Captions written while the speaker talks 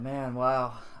Man,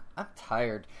 wow. I'm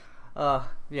tired.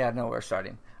 Yeah, no, we're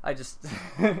starting. I just...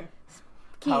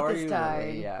 Keith is tired.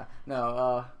 Lily? Yeah.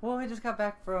 No, well, I just got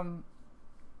back from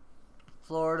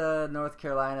Florida, North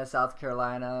Carolina, South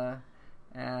Carolina,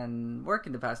 and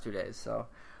working the past 2 days, so...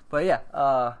 But yeah,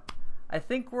 I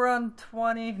think we're on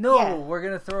 20. No, yeah. We're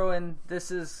going to throw in...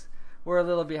 We're a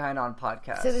little behind on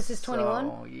podcasts. So this is 21?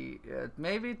 So,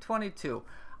 maybe 22.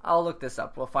 I'll look this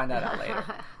up. We'll find that out later.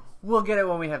 We'll get it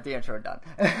when we have the intro done.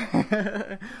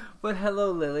 But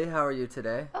hello, Lily. How are you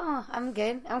today? Oh, I'm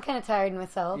good. I'm kind of tired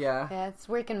myself. Yeah? Yeah, it's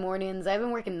working mornings. I've been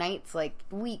working nights like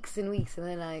weeks and weeks, and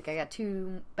then I got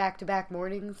 2 back-to-back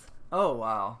mornings. Oh,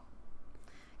 wow.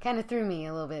 Kind of threw me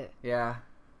a little bit. Yeah.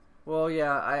 Well,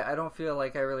 yeah, I don't feel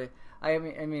like I really... I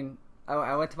mean,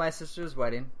 I went to my sister's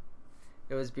wedding.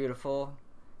 It was beautiful.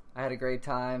 I had a great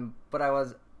time, but I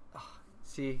was...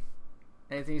 see,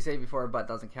 anything you say before a but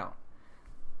doesn't count.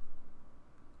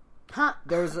 Huh?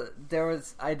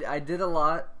 I did a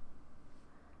lot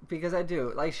because I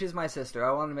do. Like, she's my sister.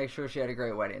 I wanted to make sure she had a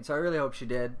great wedding, so I really hope she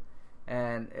did.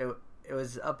 And it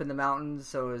was up in the mountains,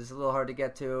 so it was a little hard to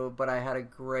get to, but I had a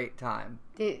great time.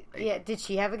 Did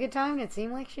she have a good time? It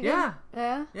seemed like she did. Yeah.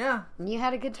 Yeah? Yeah. And you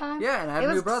had a good time? Yeah, and I have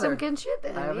a new brother. It was some good shit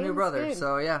then. I have a new brother, good.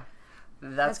 So yeah.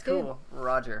 That's cool. Good.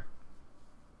 Roger.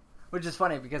 Which is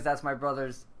funny because that's my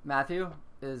brother's Matthew.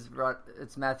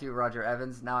 It's Matthew Roger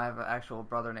Evans. Now I have an actual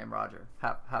brother named Roger.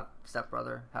 Half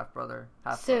stepbrother, half brother,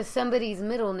 half. So somebody's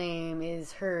middle name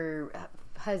is her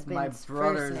husband's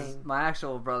first name. My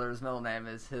actual brother's middle name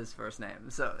is his first name.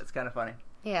 So it's kind of funny.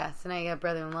 Yeah. So now you got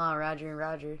brother-in-law Roger and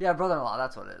Roger. Yeah, brother-in-law.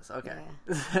 That's what it is. Okay.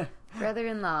 Yeah.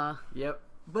 Brother-in-law. Yep.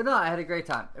 But no, I had a great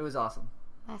time. It was awesome.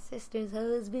 My sister's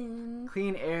husband.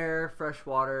 Clean air, fresh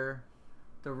water,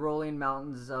 the rolling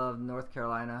mountains of North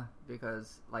Carolina,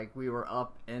 because like we were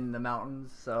up in the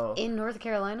mountains. So in North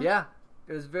Carolina? Yeah.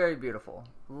 It was very beautiful.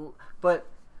 But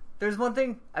there's one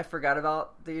thing I forgot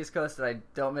about the East Coast that I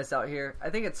don't miss out here. I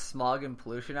think it's smog and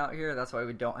pollution out here. That's why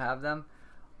we don't have them.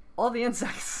 All the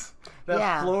insects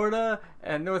that Florida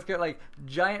and North Carolina, like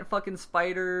giant fucking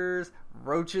spiders,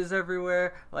 roaches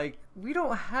everywhere. Like, we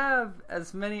don't have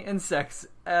as many insects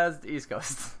as the East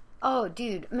Coast. Oh,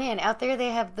 dude, man, out there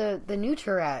they have the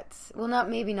Nutri-Rats. Well,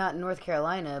 maybe not in North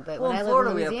Carolina, but when I in live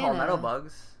Florida, in Louisiana, we have palmetto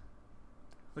bugs,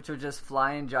 which are just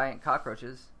flying giant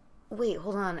cockroaches. Wait,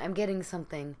 hold on, I'm getting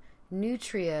something.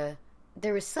 Nutria.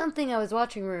 There was something I was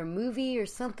watching, or a movie or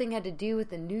something had to do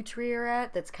with a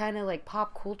Nutria-Rat that's kind of like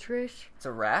pop culture-ish. It's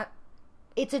a rat?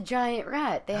 It's a giant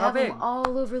rat. They have them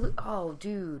all over. Oh,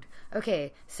 dude.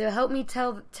 Okay, so help me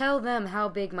tell them how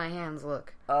big my hands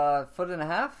look.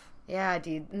 1.5 feet? Yeah,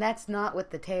 dude. And that's not with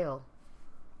the tail.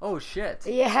 Oh, shit.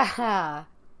 Yeah.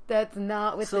 That's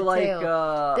not with the tail.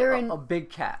 So, like, a big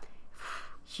cat.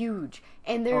 Huge.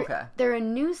 And they're a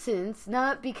nuisance,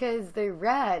 not because they're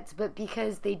rats, but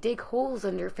because they dig holes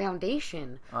under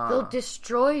foundation. They'll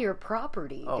destroy your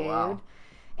property, dude. Wow.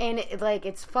 And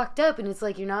it's fucked up, and it's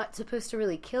like you're not supposed to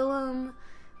really kill them.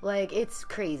 Like, it's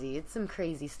crazy. It's some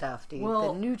crazy stuff, dude.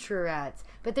 Well, the Nutria-Rats.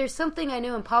 But there's something I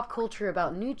know in pop culture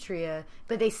about Nutria,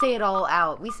 but they say it all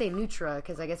out. We say Nutra,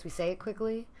 because I guess we say it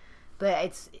quickly.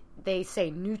 But they say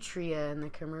Nutria in the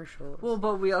commercials. Well,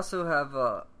 but we also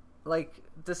have,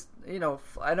 this,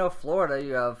 I know Florida,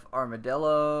 you have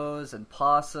armadillos and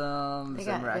possums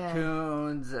and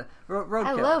raccoons. Yeah. Roadkill.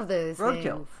 I love those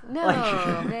roadkill. Things. No,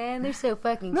 man, they're so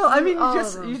fucking No, cute. I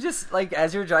mean, you just, like,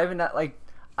 as you're driving that, like,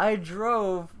 I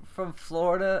drove from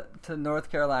Florida to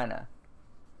North Carolina,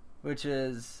 which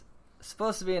is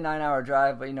supposed to be a 9-hour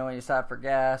drive, but, when you stop for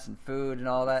gas and food and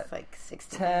all that, it's like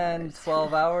 16 10, hours.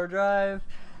 12-hour drive.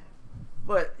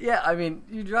 But, yeah, I mean,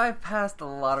 you drive past a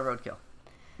lot of roadkill.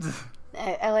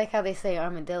 I like how they say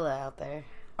armadillo out there.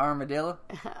 Armadillo?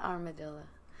 Armadillo.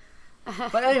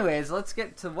 But anyways, let's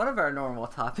get to one of our normal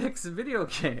topics, video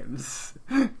games.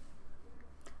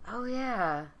 Oh,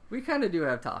 yeah. We kind of do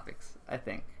have topics, I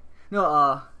think.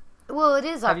 No, well, it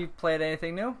is... Have you played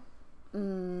anything new?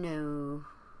 No.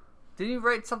 Did you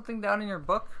write something down in your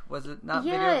book? Was it not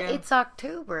video game? Yeah, it's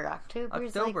October.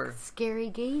 October's like scary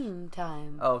game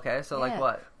time. Oh, okay. So, like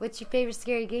what? What's your favorite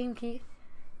scary game, Keith?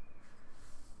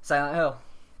 Silent Hill.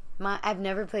 I've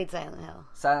never played Silent Hill.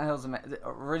 Silent Hill's the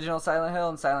original Silent Hill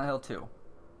and Silent Hill 2.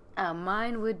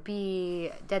 Mine would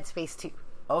be Dead Space 2.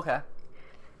 Okay.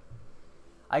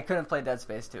 I couldn't play Dead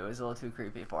Space 2. It was a little too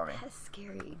creepy for me. That's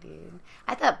scary, dude.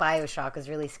 I thought BioShock was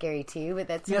really scary too, but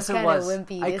that's kind of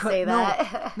wimpy to say no,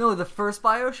 that. No, the first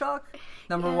BioShock,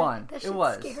 number one. It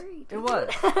was scary, dude. It was.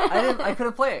 I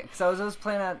couldn't play it because I was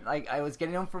playing at I was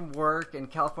getting home from work, and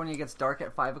California gets dark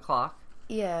at 5 o'clock.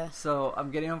 Yeah. So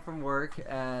I'm getting home from work,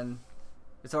 and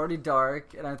It's already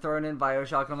dark, and I'm throwing in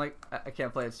Bioshock, and I'm like, I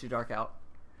can't play. It's too dark out.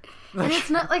 And it's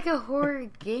not like a horror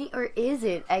game, or is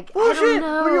it? I don't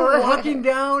know. When you're walking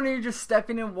down and you're just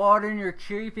stepping in water and you're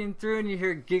creeping through and you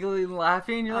hear giggling and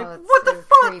laughing, and you're like, what the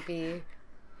fuck? Creepy.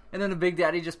 And then the Big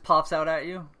Daddy just pops out at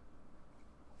you.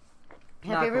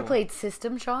 Have you ever played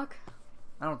System Shock?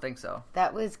 I don't think so.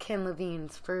 That was Ken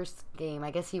Levine's first game. I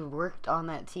guess he worked on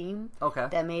that team. Okay.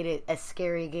 That made it a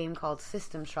scary game called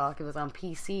System Shock. It was on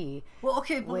PC. Well,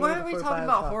 okay, but why are we talking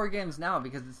about horror games now?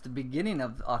 Because it's the beginning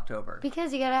of October.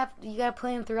 Because you gotta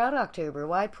play them throughout October.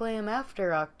 Why play them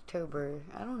after October?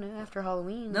 I don't know, after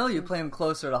Halloween. No, you play them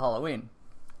closer to Halloween.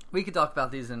 We could talk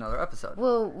about these in another episode.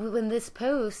 Well, when this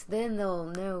posts, then they'll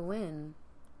know when.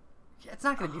 Yeah, it's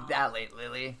not going to be that late,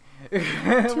 Lily.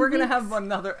 We're going to have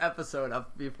another episode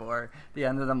up before the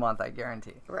end of the month, I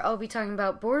guarantee. I'll be talking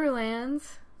about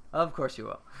Borderlands. Of course you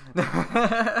will.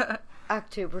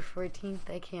 October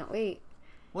 14th. I can't wait.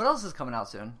 What else is coming out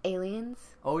soon? Aliens.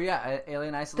 Oh, yeah.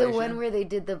 Alien Isolation. The one where they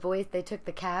did the voice. They took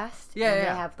the cast. Yeah, and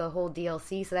they have the whole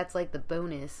DLC, so that's like the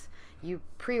bonus. You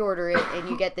pre-order it, and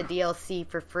you get the DLC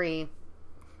for free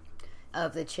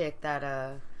of the chick that,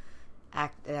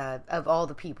 of all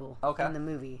the people in the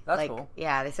movie. That's cool.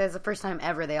 Yeah, they said it's the first time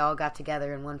ever they all got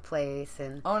together in one place.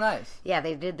 And oh, nice. Yeah,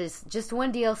 they did this just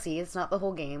one DLC. It's not the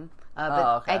whole game.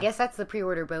 But I guess that's the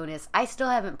pre-order bonus. I still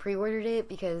haven't pre-ordered it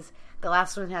because the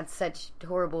last one had such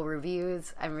horrible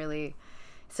reviews.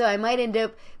 So I might end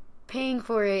up paying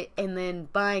for it and then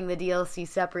buying the DLC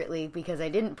separately because I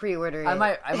didn't pre-order it. I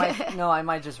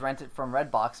might just rent it from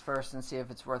Redbox first and see if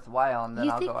it's worthwhile, and then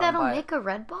I'll go out and buy it. You think that'll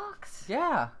make a Redbox?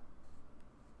 Yeah.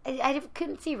 I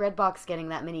couldn't see Redbox getting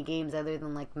that many games other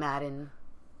than, like, Madden.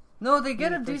 No, they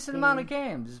get a decent amount of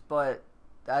games, but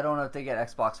I don't know if they get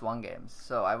Xbox One games,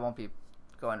 so I won't be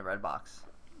going to Redbox,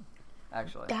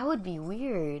 actually. That would be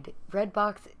weird.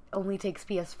 Redbox only takes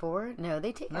PS4? No,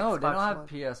 they take Xbox One. No, they don't have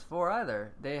PS4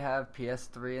 either. They have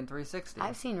PS3 and 360.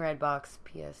 I've seen Redbox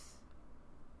PS.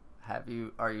 Have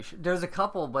you? Are you sure? There's a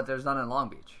couple, but there's none in Long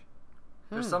Beach.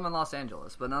 There's some in Los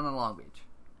Angeles, but none in Long Beach.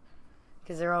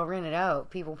 Because they're all rented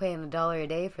out. People paying $1 a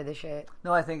day for the shit.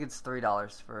 No, I think it's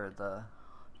 $3 for the...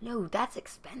 No, that's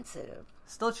expensive.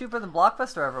 Still cheaper than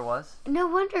Blockbuster ever was. No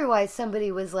wonder why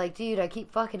somebody was like, dude, I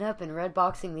keep fucking up and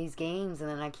redboxing these games, and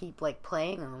then I keep, like,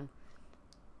 playing them.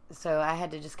 So I had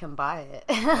to just come buy it.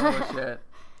 Oh, shit.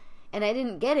 And I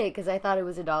didn't get it because I thought it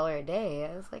was $1 a day.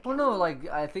 I was like... Well, no, like,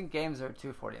 I think games are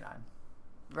 $2.49.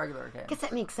 Regular games. I guess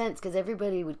that makes sense because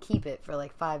everybody would keep it for,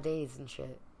 like, 5 days and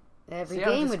shit. Every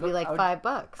game would be like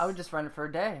 $5. I would just rent it for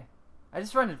a day. I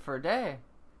just rented for a day.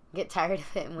 Get tired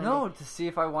of it? To see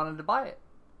if I wanted to buy it.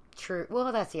 True.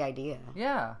 Well, that's the idea.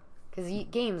 Yeah. Because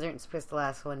games aren't supposed to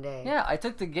last one day. Yeah, I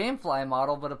took the GameFly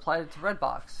model, but applied it to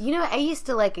Redbox. You know, I used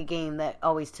to like a game that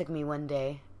always took me one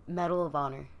day. Medal of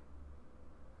Honor.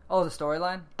 Oh, the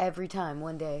storyline? Every time,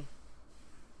 one day.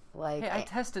 Like, hey, I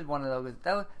tested one of those.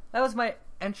 That was my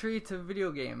entry to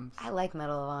video games. I like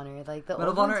Medal of Honor. Like the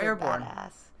Medal of Honor Airborne.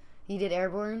 Badass. You did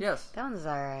Airborne? Yes. That one's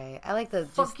alright. I like the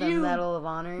Medal of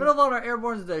Honor. Medal of Honor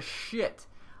Airborne's the shit.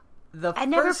 I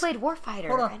never played Warfighter.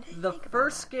 Hold on. The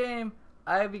first game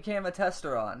I became a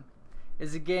tester on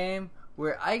is a game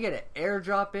where I get an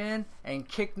airdrop in and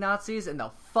kick Nazis in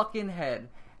the fucking head.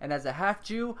 And as a half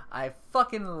Jew, I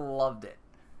fucking loved it.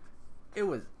 It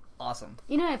was awesome.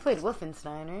 You know I played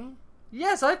Wolfenstein, right?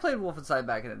 Yes, I played Wolfenstein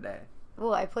back in the day.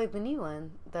 Well, I played the new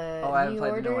one. I haven't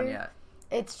played the new one yet.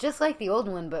 It's just like the old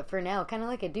one, but for now, kind of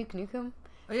like a Duke Nukem.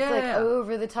 Yeah, it's like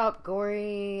over the top,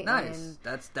 gory. Nice.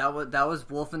 That was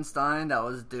Wolfenstein. That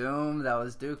was Doom. That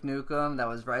was Duke Nukem. That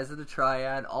was Rise of the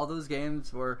Triad. All those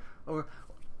games were.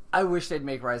 I wish they'd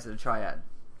make Rise of the Triad.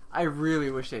 I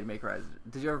really wish they'd make Rise.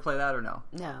 Did you ever play that or no?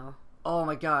 No. Oh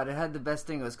my god! It had the best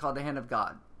thing. It was called the Hand of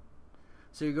God.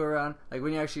 So you go around, like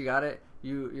when you actually got it,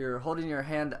 you're holding your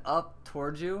hand up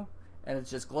towards you, and it's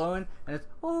just glowing, and it's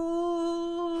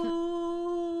oh,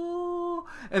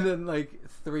 and then like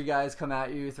 3 guys come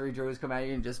at you, 3 druids come at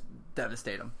you, and just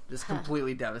devastate them, just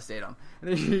completely devastate them,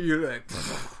 and then you're like, and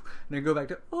then go back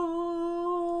to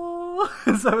oh,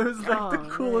 so it was like the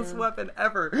coolest weapon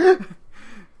ever.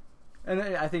 And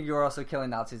I think you were also killing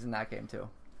Nazis in that game too.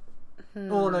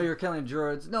 Oh no, you're killing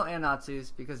druids. No, and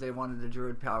Nazis because they wanted the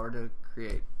druid power to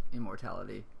create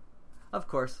immortality. Of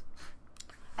course.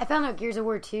 I found out Gears of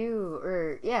War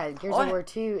 2, Gears of War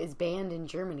 2 is banned in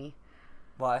Germany.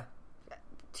 Why?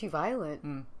 Too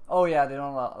violent. Oh yeah, they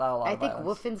don't allow a lot of violence. I think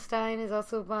Wolfenstein is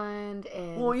also banned.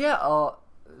 And well, yeah.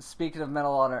 Speaking of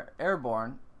Medal of Honor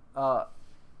Airborne, that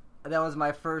was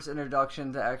my first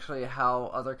introduction to actually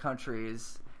how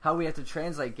we have to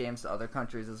translate games to other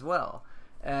countries as well.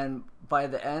 And by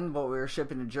the end, what we were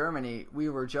shipping to Germany, we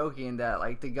were joking that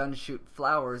like the guns shoot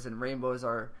flowers and rainbows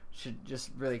should just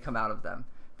really come out of them,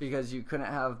 because you couldn't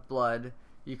have blood,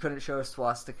 you couldn't show a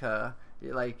swastika,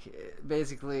 like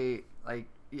basically like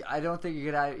I don't think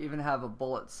you could even have a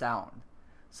bullet sound.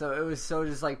 So it was so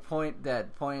just like point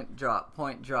dead, point drop,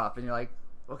 and you're like,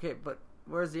 okay, but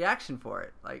where's the action for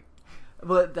it? Like,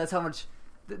 but that's how much.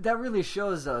 That really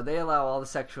shows, though. They allow all the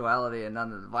sexuality and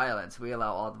none of the violence. We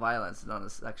allow all the violence and none of the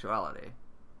sexuality.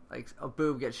 Like, a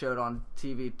boob gets showed on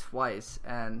TV twice,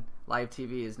 and live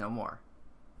TV is no more.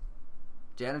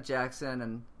 Janet Jackson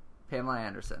and Pamela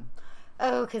Anderson.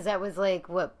 Oh, because that was like,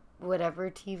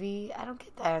 whatever TV? I don't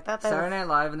get that. I thought that Saturday Night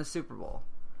Live and the Super Bowl.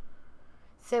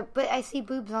 So, but I see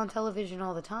boobs on television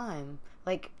all the time.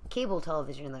 Like, cable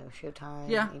television, though. Showtime,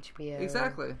 yeah, HBO.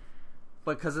 Exactly.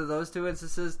 But because of those two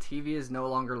instances, TV is no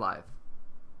longer live.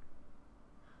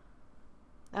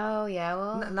 Oh, yeah,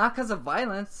 well... Not because of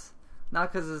violence.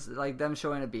 Not because it's like them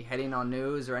showing a beheading on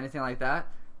news or anything like that.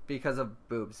 Because of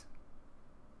boobs.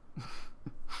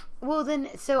 Well, then,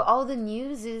 so all the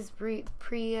news is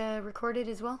pre-recorded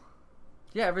as well?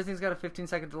 Yeah, everything's got a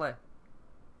 15-second delay.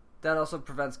 That also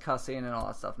prevents cussing and all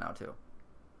that stuff now, too.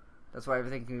 That's why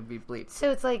everything can be bleeped. So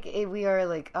it's like, we are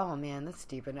like, oh, man, that's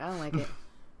stupid. I don't like it.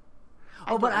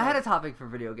 But I had a topic for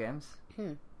video games.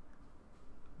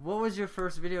 What was your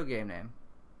first video game name?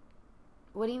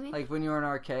 What do you mean? Like when you were in an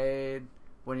arcade,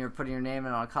 when you were putting your name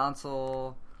in on a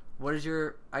console. What is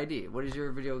your ID? What is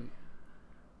your video...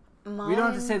 Mine... We don't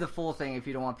have to say the full thing if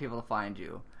you don't want people to find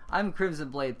you. I'm Crimson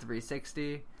Blade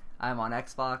 360. I'm on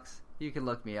Xbox. You can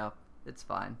look me up. It's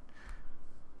fine.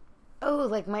 Oh,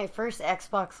 like my first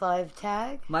Xbox Live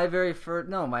tag? My very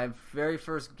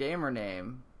first gamer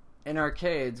name... in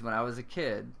arcades when I was a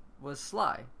kid was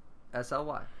Sly.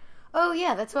 S-L-Y. Oh,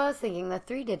 yeah, that's what I was thinking. The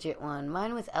 3-digit one.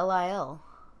 Mine was L-I-L.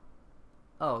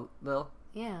 Oh, Lil?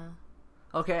 Yeah.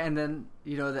 Okay, and then,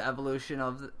 the evolution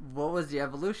of... what was the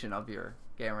evolution of your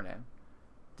gamer name?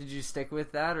 Did you stick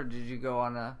with that, or did you go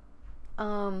on a...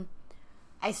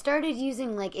 I started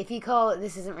using, like, if you call it...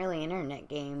 This isn't really an internet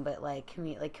game, but, like,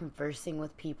 conversing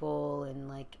with people and,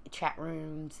 like, chat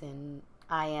rooms and...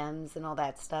 IMs and all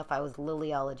that stuff. I was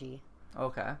Lilieology.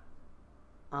 Okay.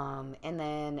 And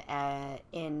then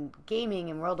in gaming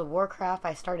in World of Warcraft,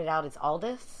 I started out as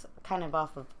Aldous, kind of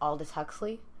off of Aldous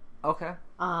Huxley. Okay.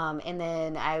 And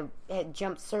then I had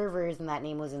jumped servers and that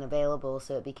name wasn't available,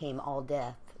 so it became All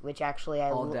Death, which actually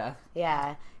All Death.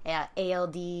 Yeah,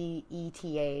 ALDETH.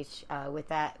 With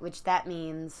that, which that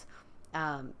means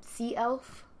sea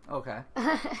elf. Okay.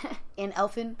 In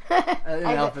Elfin.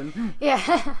 Elfin.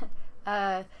 Yeah.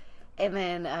 And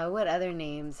then what other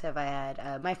names have I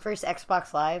had? My first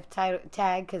Xbox Live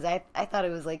tag, because I thought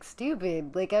it was like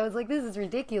stupid. Like I was like, this is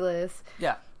ridiculous.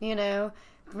 Yeah.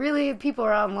 Really, people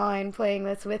are online playing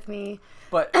this with me.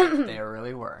 But they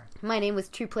really were. My name was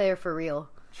True Player for Real.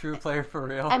 True Player for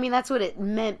Real. I mean, that's what it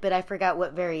meant, but I forgot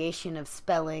what variation of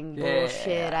spelling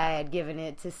bullshit I had given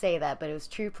it to say that. But it was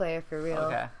True Player for Real.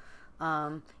 Okay.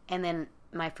 And then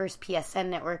my first PSN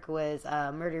network was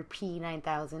Murder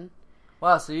P9000.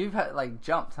 Wow, so you've had,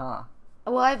 jumped, huh?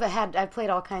 Well, I've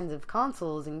played all kinds of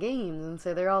consoles and games, and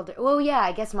so they're all... Well, yeah,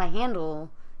 I guess my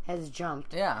handle has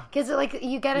jumped. Yeah. Because,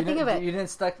 you gotta think of it. You didn't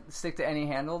stick to any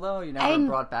handle, though? You never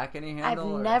brought back any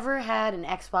handle? I've never had an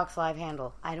Xbox Live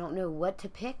handle. I don't know what to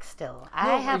pick still.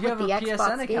 I have what the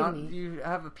Xbox gave me. You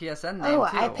have a PSN name, too.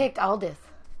 I picked Aldith.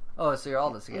 Oh, so you're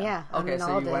Aldous again. Yeah. Okay,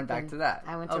 so you went back to that.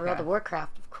 I went to World of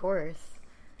Warcraft, of course.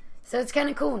 So it's kind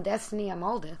of cool. In Destiny, I'm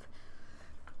Aldith.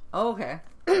 Oh, okay.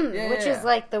 Which is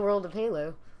like the world of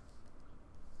Halo.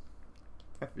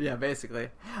 Yeah, basically.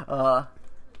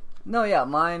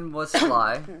 Mine was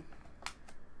Sly.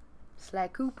 Sly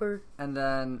Cooper. And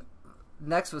then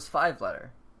next was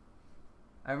 5-letter.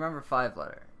 I remember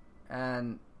 5-letter.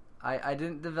 And I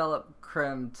didn't develop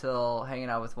Crim till hanging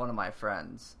out with one of my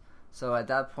friends. So at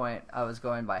that point, I was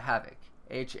going by Havok.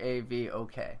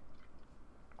 Havok.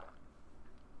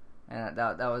 And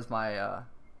that was my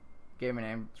gamer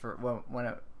name for when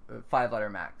it 5-letter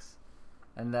max.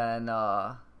 And then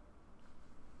I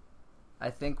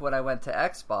think when I went to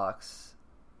Xbox,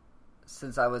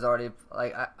 since I was already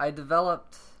I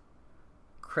developed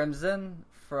Crimson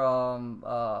from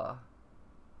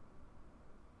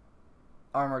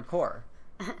Armored Core.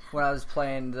 When I was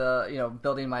playing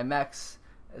building my mechs,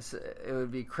 it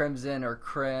would be Crimson or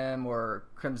Crim or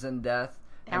Crimson Death.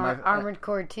 And Armored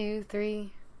Core 2,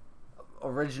 3.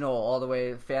 Original all the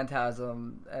way,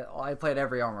 Phantasm. I played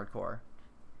every Armored Core.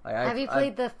 Have you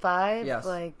played the 5? Yes.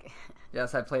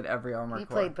 Yes, I played every Armored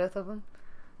Core. You played both of them?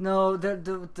 No,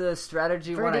 the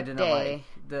strategy one I didn't like.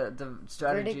 The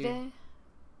strategy. Verdict Day?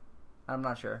 I'm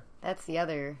not sure. That's the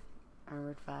other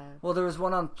Armored 5. Well, there was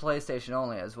one on PlayStation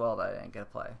only as well that I didn't get to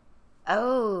play.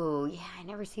 Oh, yeah, I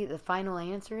never see the Final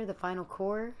Answer, the Final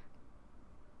Core.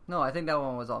 No, I think that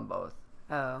one was on both.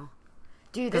 Oh.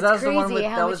 Dude, that's crazy.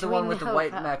 That was the one with the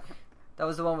white mech. That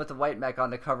was the one with the white mech on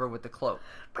the cover with the cloak.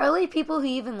 Probably people who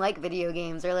even like video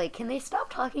games are like, can they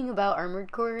stop talking about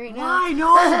Armored Core right now? Why?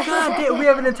 No, God, we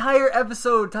have an entire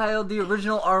episode titled "The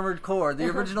Original Armored Core," the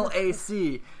original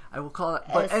AC. I will call it.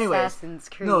 But Assassin's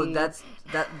Creed. No,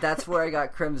 that's where I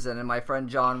got Crimson, and my friend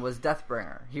John was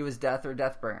Deathbringer. He was Death or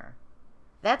Deathbringer.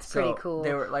 That's pretty cool.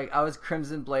 They were like, I was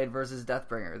Crimson Blade versus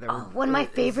Deathbringer. One of my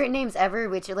favorite names ever,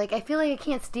 which like I feel like I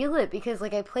can't steal it because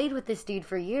like I played with this dude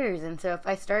for years, and so if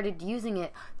I started using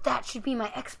it, that should be my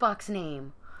Xbox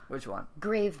name. Which one?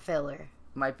 Grave Filler.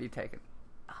 Might be taken.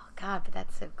 Oh God, but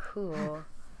that's so cool.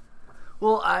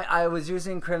 Well, I was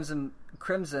using Crimson.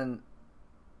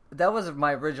 That was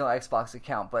my original Xbox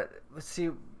account, but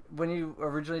see, when you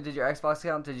originally did your Xbox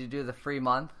account, did you do the free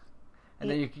month, and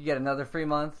then you could get another free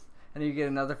month? And you get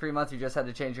another free month, you just had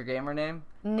to change your gamer name?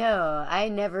 No, I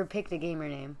never picked a gamer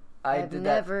name. I've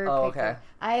never picked okay. it.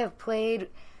 I have played,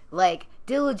 like,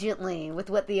 diligently with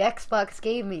what the Xbox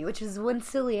gave me, which is one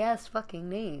silly-ass fucking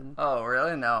name. Oh,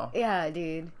 really? No. Yeah,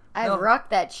 dude. I've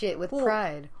rocked that shit with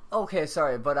pride. Okay,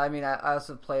 sorry, but I mean, I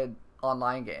also played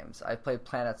online games. I played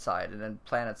PlanetSide, and in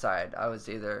PlanetSide, I was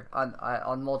either,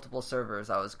 on multiple servers,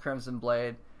 I was Crimson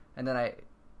Blade, and then I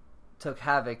took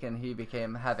Havoc, and he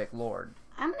became Havoc Lord.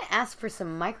 I'm going to ask for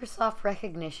some Microsoft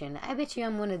recognition. I bet you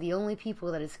I'm one of the only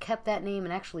people that has kept that name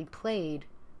and actually played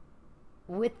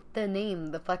with the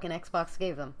name the fucking Xbox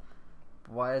gave them.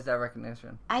 Why is that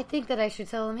recognition? I think that I should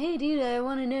tell them, hey dude, I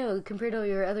want to know, compared to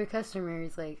your other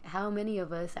customers, like, how many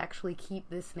of us actually keep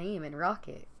this name and rock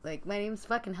it? Like, my name's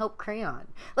fucking Help Crayon.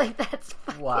 Like, that's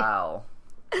fucking... Wow.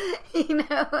 You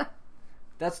know?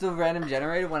 That's the random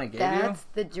generated one it gave you? That's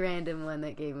the random one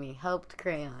that gave me Helped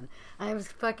Crayon. I'm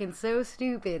fucking so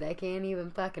stupid, I can't even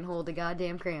fucking hold a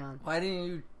goddamn crayon. Why didn't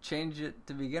you change it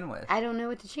to begin with? I don't know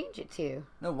what to change it to.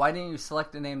 No, why didn't you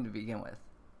select a name to begin with?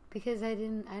 Because I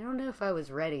don't know if I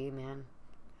was ready, man.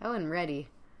 I wasn't ready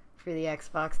for the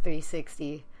Xbox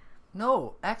 360.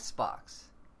 No, Xbox.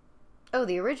 Oh,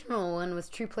 the original one was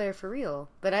True Player for Real,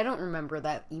 but I don't remember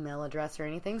that email address or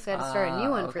anything, so I had to start a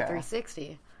new one for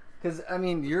 360. Because, I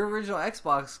mean, your original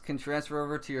Xbox can transfer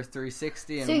over to your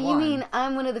 360 and So you mean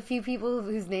I'm one of the few people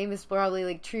whose name is probably,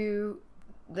 like, True,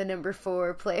 the number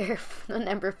 4 player, the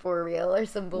number 4 real, or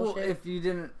some bullshit? Well,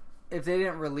 if they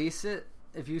didn't release it,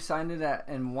 if you signed it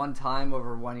in one time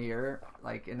over 1 year,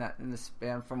 like, in the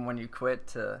span from when you quit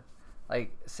to,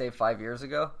 like, say 5 years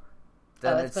ago,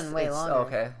 then it's been way longer.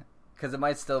 Okay, because it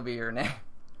might still be your name.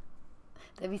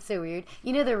 That'd be so weird.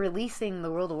 You know, they're releasing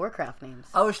the World of Warcraft names.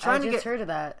 I just heard of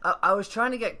that. I was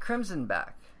trying to get Crimson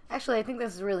back. Actually, I think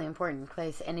this is really important in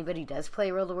case anybody does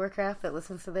play World of Warcraft that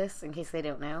listens to this, in case they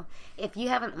don't know. If you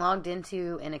haven't logged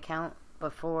into an account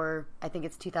before, I think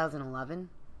it's 2011.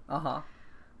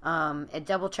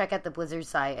 Double check at the Blizzard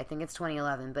site. I think it's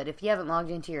 2011. But if you haven't logged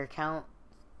into your account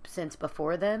since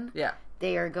before then,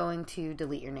 they are going to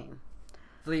delete your name.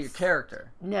 Delete your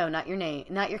character. No, not your name.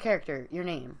 Not your character. Your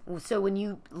name. So when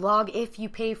you log, if you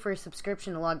pay for a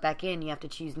subscription to log back in, you have to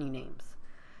choose new names.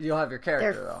 You'll have your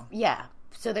character, though. Yeah.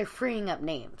 So they're freeing up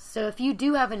names. So if you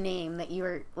do have a name that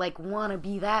you're, like, want to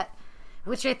be that,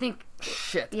 which I think...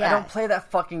 Shit. Yeah. I don't play that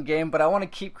fucking game, but I want to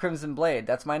keep Crimson Blade.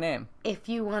 That's my name. If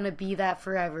you want to be that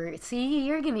forever, see,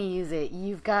 you're going to use it.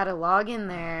 You've got to log in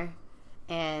there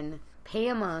and pay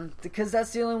a month. Because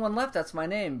that's the only one left. That's my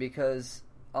name. Because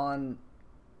on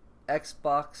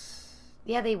Xbox...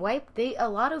 Yeah, a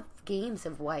lot of games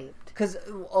have wiped. Because,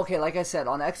 okay, like I said,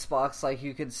 on Xbox, like,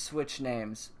 you could switch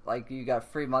names. Like, you got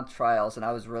free month trials, and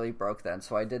I was really broke then,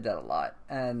 so I did that a lot.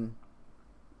 And,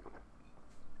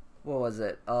 what was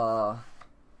it?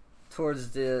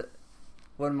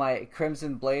 When my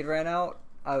Crimson Blade ran out,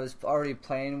 I was already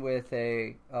playing with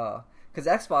because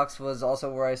Xbox was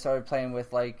also where I started playing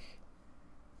with, like,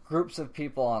 groups of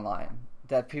people online.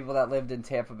 People that lived in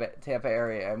Tampa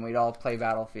area, and we'd all play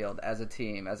Battlefield as a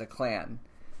team, as a clan.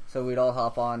 So we'd all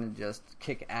hop on and just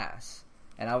kick ass.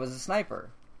 And I was a sniper.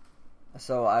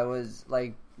 So I was,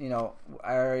 like, you know,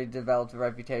 I already developed a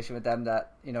reputation with them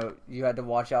that, you know, you had to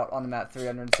watch out on the map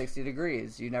 360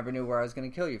 degrees. You never knew where I was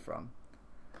going to kill you from.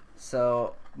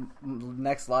 So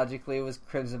next logically was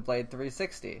Crimson Blade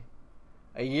 360.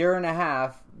 A year and a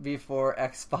half before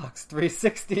Xbox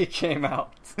 360 came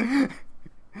out.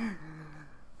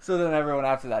 So then everyone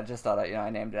after that just thought, I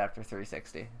named it after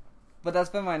 360. But that's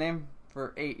been my name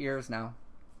for 8 years now,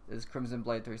 is Crimson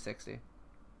Blade 360.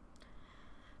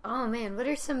 Oh man,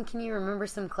 can you remember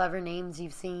some clever names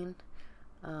you've seen?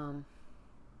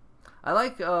 I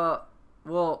like,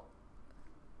 well,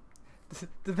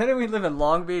 depending we live in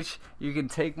Long Beach, you can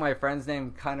take my friend's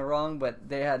name kind of wrong, but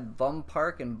they had Bum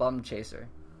Park and Bum Chaser.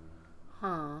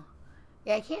 Huh.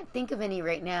 Yeah, I can't think of any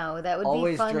right now. That would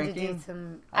Always be fun drinking. To do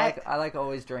some... I like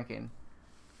Always Drinking.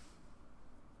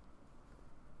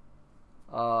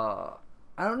 I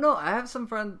don't know. I have some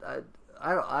friends...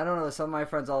 I don't know. Some of my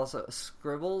friends also...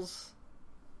 Scribbles?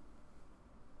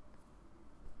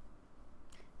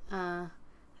 I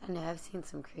know. I've seen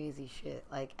some crazy shit.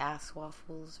 Like ass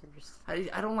waffles or...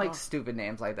 I don't like stupid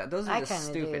names like that. Those are just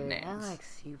stupid names. I like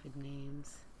stupid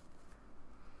names.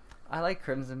 I like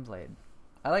Crimson Blade.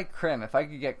 I like Crim. If I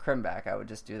could get Crim back, I would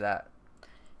just do that.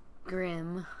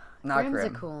 Grim. Not Grim's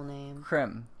Grim. a cool name.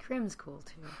 Crim. Crim's cool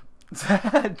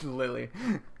too. Lily.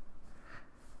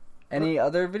 Any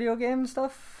other video game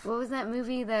stuff? What was that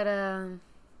movie that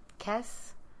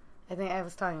Kess? I think I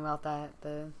was talking about that.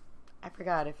 I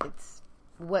forgot if it's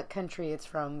what country it's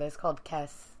from, but it's called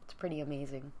Kess. It's pretty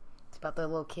amazing. It's about the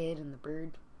little kid and the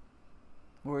bird.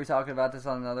 Were we talking about this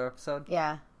on another episode?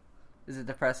 Yeah. Is it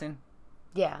depressing?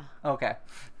 Yeah. Okay.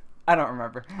 I don't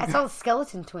remember. I saw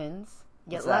Skeleton Twins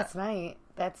last night.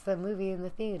 That's the movie in the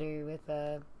theater with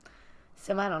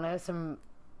some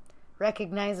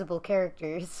recognizable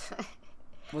characters.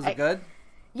 Was it good?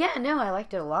 Yeah, no, I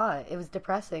liked it a lot. It was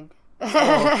depressing. Oh,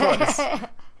 of course.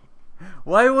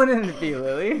 Why wouldn't it be,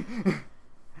 Lily?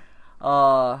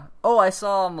 I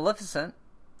saw Maleficent.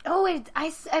 Oh, I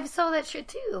saw that shit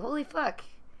too. Holy fuck.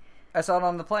 I saw it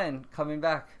on the plane coming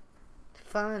back.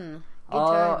 Fun. Good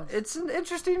times. It's an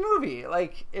interesting movie.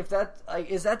 Like, if that,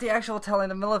 is that the actual telling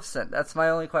of Maleficent? That's my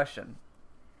only question.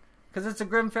 Because it's a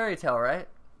grim fairy tale, right?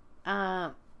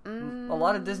 A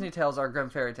lot of Disney tales are grim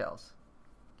fairy tales.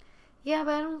 Yeah,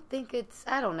 but I don't think it's...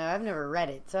 I don't know. I've never read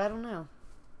it, so I don't know.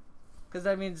 Because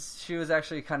that means she was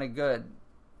actually kind of good.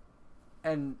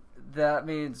 And that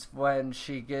means when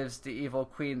she gives the evil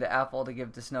queen the apple to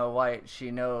give to Snow White,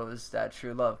 she knows that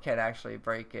true love can't actually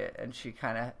break it, and she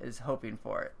kind of is hoping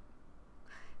for it.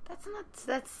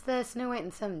 That's the Snow White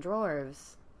and Seven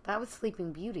Dwarves. That was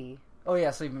Sleeping Beauty. Oh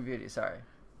yeah, Sleeping Beauty, sorry.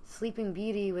 Sleeping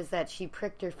Beauty was that she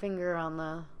pricked her finger on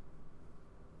the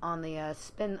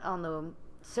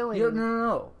sewing.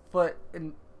 No. But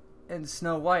in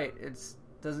Snow White,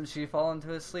 doesn't she fall into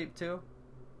his sleep too?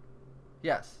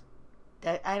 Yes.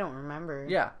 I don't remember.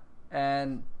 Yeah,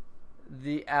 and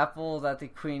the apple that the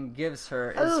queen gives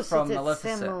her is from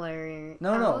Maleficent. Similar.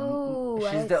 No,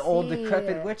 she's the old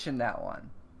decrepit witch in that one.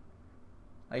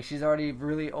 Like, she's already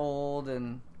really old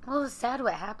and... Well, it was sad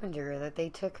what happened to her, that they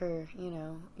took her,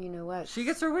 you know what. She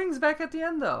gets her wings back at the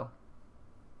end, though.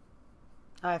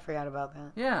 Oh, I forgot about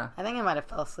that. Yeah. I think I might have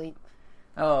fell asleep.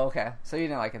 Oh, okay. So you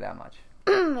didn't like it that much.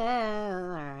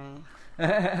 Alright.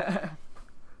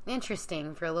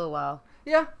 Interesting for a little while.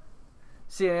 Yeah.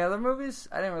 See any other movies?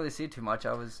 I didn't really see too much.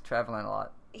 I was traveling a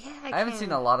lot. Yeah, I haven't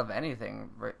seen a lot of anything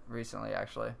recently,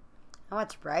 actually. I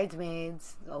watched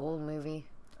Bridesmaids, the old movie.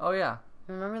 Oh, yeah.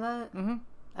 Remember that? Mm-hmm.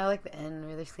 I like the end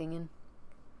where they're singing.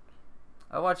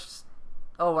 I watched...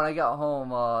 Oh, when I got home,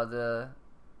 the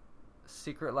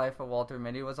Secret Life of Walter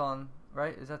Mitty was on,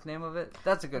 right? Is that the name of it?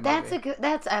 That's a good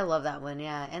movie. I love that one,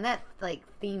 yeah. And that, like,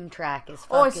 theme track is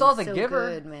fucking I saw The Giver.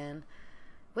 Good, man.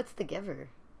 What's The Giver?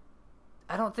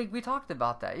 I don't think we talked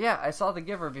about that. Yeah, I saw The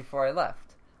Giver before I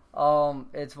left.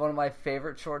 It's one of my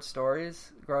favorite short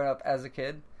stories growing up as a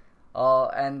kid.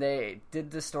 And they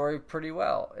did the story pretty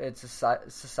well. It's a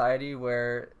society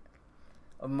where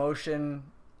emotion,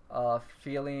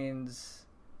 feelings,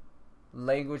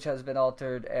 language has been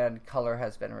altered, and color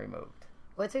has been removed.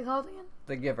 What's it called again?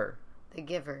 The Giver. The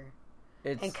Giver.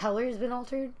 And color has been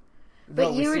altered?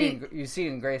 But you see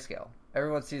in grayscale.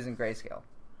 Everyone sees in grayscale.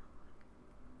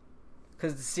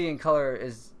 Because to see in color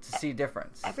is to see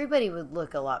difference. Everybody would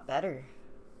look a lot better.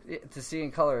 To see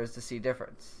in color is to see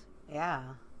difference. Yeah.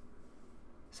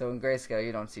 So in grayscale,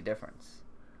 you don't see difference.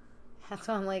 That's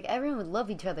why I'm like, everyone would love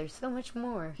each other so much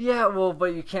more. Yeah, well,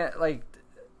 but you can't, like,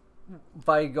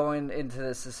 by going into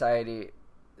this society,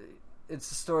 it's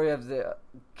the story of the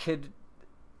kid...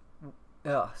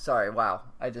 Oh, sorry, wow.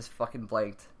 I just fucking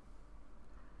blanked.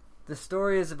 The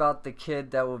story is about the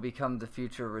kid that will become the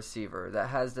future receiver, that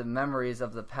has the memories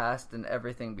of the past and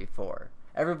everything before.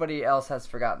 Everybody else has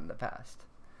forgotten the past.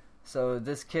 So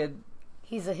this kid...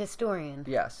 He's a historian.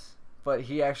 Yes. But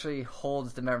he actually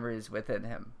holds the memories within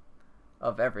him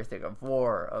of everything, of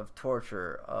war, of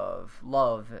torture, of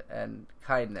love and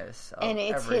kindness. And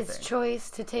it's everything. His choice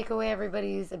to take away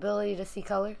everybody's ability to see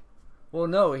color? Well,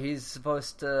 no, he's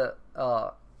supposed to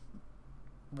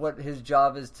what his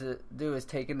job is to do is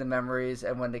take in the memories,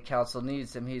 and when the council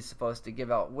needs him, he's supposed to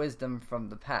give out wisdom from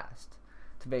the past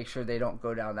to make sure they don't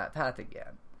go down that path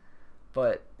again.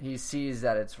 But he sees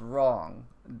that it's wrong,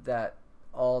 that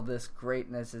all this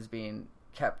greatness is being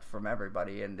kept from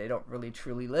everybody, and they don't really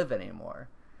truly live anymore.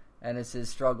 And it's his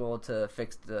struggle to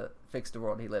fix the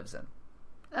world he lives in.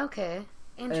 Okay,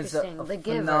 interesting. And it's The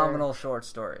Giver. Phenomenal short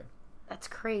story. That's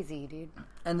crazy, dude.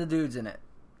 And the dude's in it.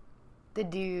 The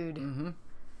dude. Mm-hmm.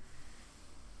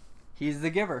 He's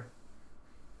the giver.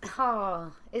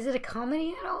 Oh, is it a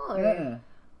comedy at all? Or? Mm-mm.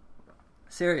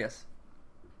 Serious.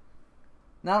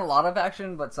 Not a lot of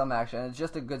action, but some action. It's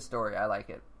just a good story. I like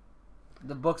it.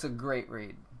 The book's a great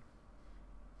read.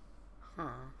 Huh.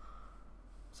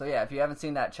 So yeah, if you haven't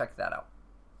seen that, check that out.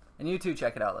 And you too,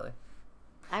 check it out, Lily.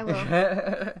 I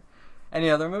will. Any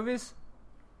other movies?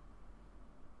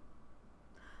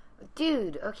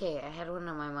 Dude, okay, I had one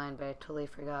on my mind, but I totally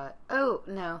forgot. Oh,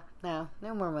 no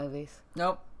more movies.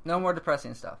 Nope, no more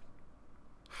depressing stuff.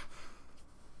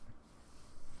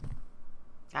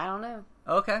 I don't know.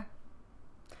 Okay.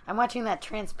 I'm watching that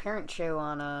Transparent show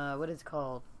on, what is it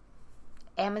called?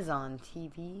 Amazon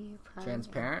TV Prime?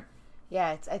 Transparent?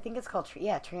 Yeah, I think it's called,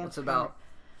 Transparent. What's it about?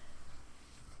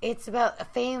 It's about a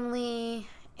family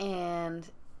and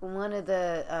one of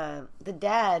the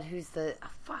dad who's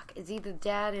is he the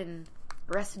dad in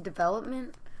Arrested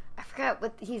Development? I forgot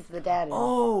what he's the dad in.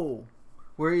 Oh!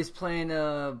 Where he's playing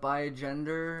a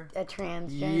bi-gender? A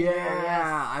transgender. Yeah,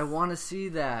 yes. I want to see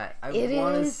that. I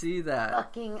want to see that.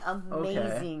 Fucking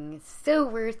amazing. Okay. So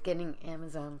worth getting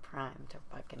Amazon Prime to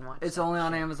fucking watch. It's only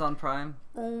on Amazon Prime?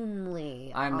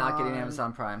 Only. I'm not getting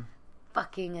Amazon Prime.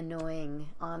 Fucking annoying,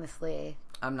 honestly.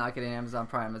 I'm not getting Amazon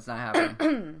Prime. It's not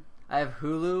happening. I have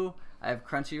Hulu. I have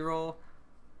Crunchyroll.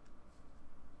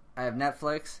 I have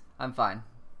Netflix. I'm fine.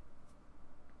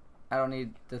 I don't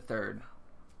need the third.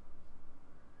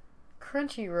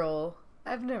 Crunchyroll.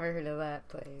 I've never heard of that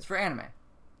place. It's for anime.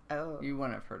 Oh. You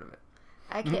wouldn't have heard of it.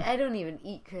 I don't even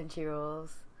eat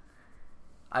Crunchyrolls.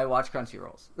 I watch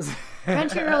Crunchyrolls.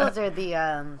 Crunchyrolls are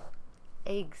the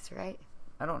eggs, right?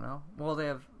 I don't know. Well,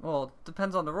 it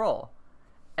depends on the roll.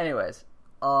 Anyways,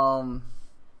 why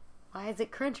is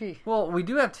it crunchy? Well, we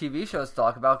do have TV shows to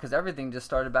talk about because everything just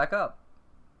started back up.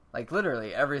 Like,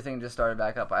 literally, everything just started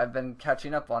back up. I've been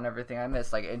catching up on everything I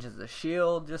missed. Like, Agents of the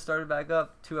S.H.I.E.L.D. just started back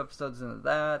up. 2 episodes into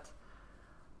that.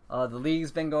 The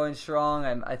League's been going strong.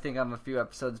 I think I'm a few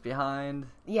episodes behind.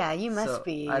 Yeah, you must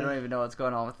be. I don't even know what's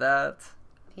going on with that.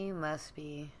 You must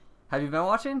be. Have you been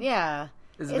watching? Yeah.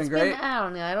 Has it been great? I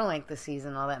don't know. I don't like the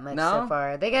season all that much so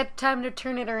far. They got time to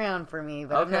turn it around for me,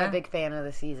 but I'm not a big fan of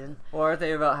the season. Well, aren't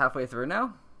they about halfway through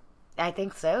now? I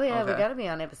think so, yeah. Okay. We got to be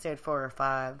on episode 4 or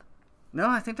 5. No,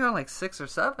 I think they're on like 6 or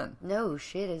 7. No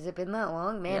shit, has it been that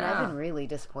long? Man, yeah. I've been really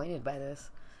disappointed by this.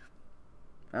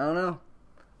 I don't know.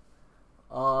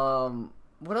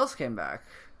 What else came back?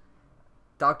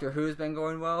 Doctor Who's been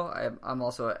going well. I'm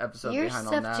also an episode behind on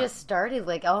that. Your stuff just started.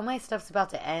 Like, all my stuff's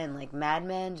about to end. Like, Mad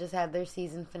Men just had their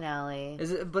season finale.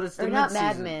 Is it? But it's the not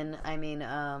Mad Men. I mean,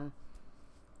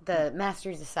 the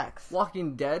Masters of Sex.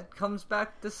 Walking Dead comes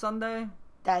back this Sunday.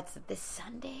 That's this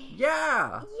Sunday?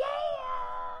 Yeah!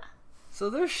 Yeah! So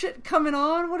there's shit coming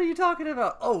on? What are you talking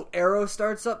about? Oh, Arrow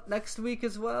starts up next week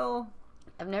as well.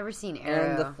 I've never seen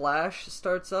Arrow. And The Flash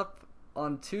starts up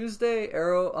on Tuesday,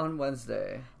 Arrow on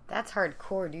Wednesday. That's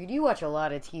hardcore, dude. You watch a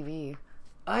lot of TV.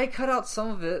 I cut out some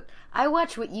of it. I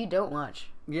watch what you don't watch.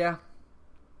 Yeah.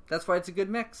 That's why it's a good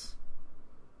mix.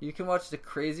 You can watch the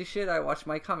crazy shit, I watch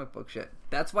my comic book shit.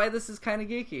 That's why this is kind of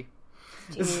geeky.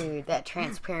 Dude, that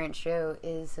Transparent show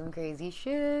is some crazy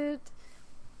shit.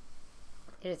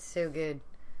 It's so good.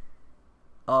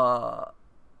 Wow.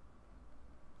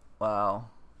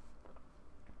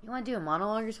 You want to do a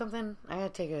monologue or something? I gotta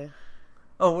take a...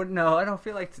 Oh, no, I don't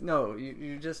feel like... No,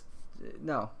 you just...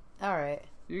 No. Alright.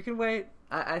 You can wait.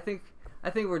 I think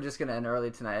we're just gonna end early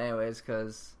tonight anyways,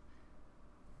 because...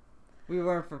 We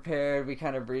weren't prepared. We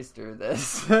kind of breezed through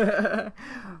this. But,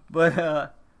 I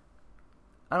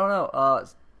don't know.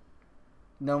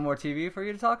 No more TV for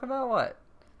you to talk about? What?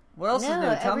 What else is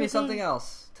new? Tell me something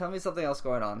else. Tell me something else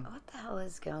going on. What the hell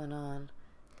is going on?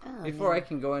 Before I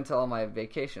can go into all my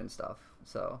vacation stuff,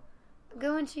 so...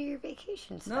 Go into your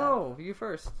vacation stuff. No, you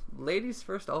first. Ladies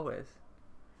first always.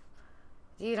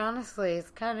 Dude, honestly, it's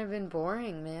kind of been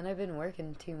boring, man. I've been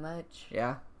working too much.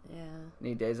 Yeah? Yeah.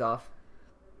 Need days off?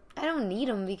 I don't need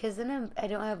them because then I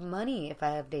don't have money if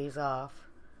I have days off.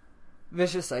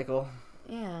 Vicious cycle.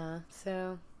 Yeah,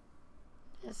 so...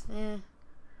 Just,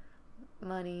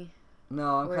 money.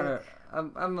 No, I'm kind of...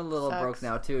 I'm a little broke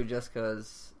now, too, just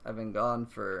because I've been gone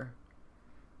for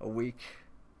a week.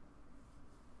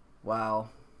 Wow.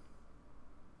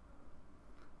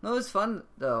 No, it was fun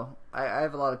though. I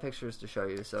have a lot of pictures to show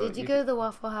you. So did you go to the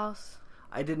Waffle House?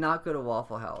 I did not go to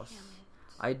Waffle House.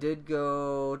 I did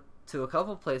go to a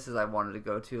couple places I wanted to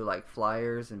go to, like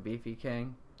Flyers and Beefy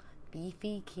King.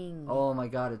 Beefy King. Oh my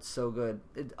god, it's so good.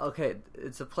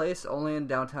 It's a place only in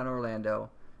downtown Orlando.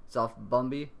 It's off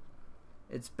Bumby.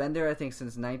 It's been there, I think,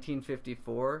 since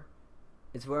 1954.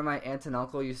 It's where my aunt and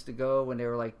uncle used to go when they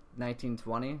were like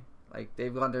 1920. Like,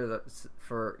 they've gone there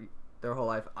for their whole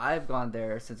life. I've gone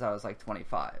there since I was like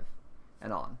 25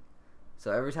 and on.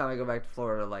 So every time I go back to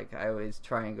Florida, like, I always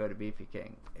try and go to Beefy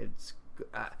King.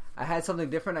 I had something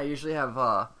different. I usually have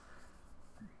the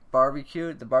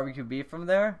barbecue beef from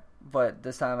there. But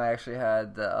this time I actually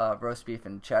had the roast beef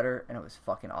and cheddar, and it was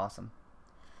fucking awesome.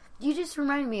 You just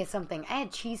reminded me of something. I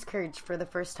had cheese curds for the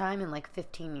first time in like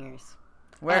 15 years.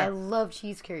 Where? And I love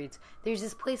cheese curds. There's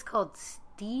this place called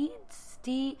Steed's.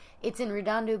 It's in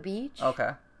Redondo Beach.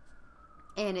 Okay.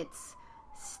 And it's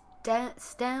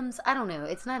Stems. I don't know.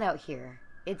 It's not out here.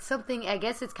 It's something, I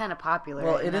guess it's kind of popular.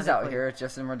 Well, it is out here. It's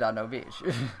just in Redondo Beach.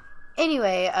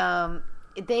 Anyway,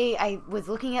 I was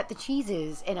looking at the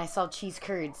cheeses, and I saw cheese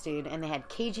curds, dude, and they had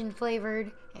Cajun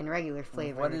flavored and regular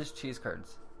flavored. What is cheese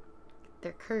curds?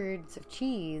 They're curds of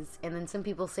cheese, and then some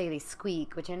people say they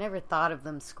squeak, which I never thought of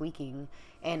them squeaking.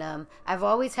 And I've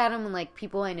always had them when, like,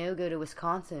 people I know go to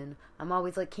Wisconsin. I'm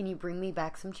always like, can you bring me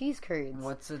back some cheese curds?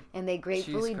 What's a And they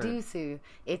gratefully do so.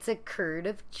 It's a curd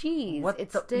of cheese.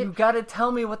 You gotta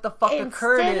tell me what the fuck a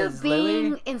curd is,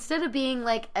 Lily. Instead of being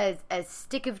like a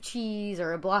stick of cheese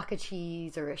or a block of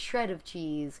cheese or a shred of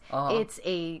cheese, it's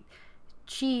a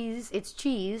cheese. It's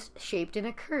cheese shaped in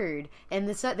a curd, and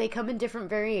they come in different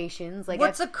variations. Like,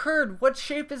 what's a curd? What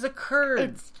shape is a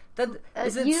curd?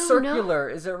 Is it circular?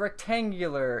 Is it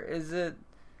rectangular? Is it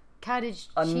cottage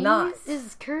cheese? Knot?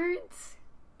 Is curds?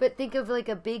 But think of like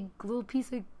a big little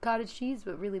piece of cottage cheese,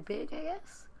 but really big, I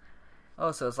guess.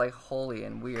 Oh, so it's like holy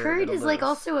and weird. Curd is like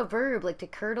also a verb, like to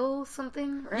curdle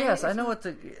something, right? Yes, I know what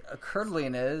a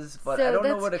curdling is, but I don't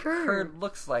know what a curd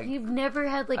looks like. You've never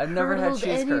had like I've never had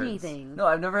cheese anything. Curds. No,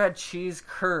 I've never had cheese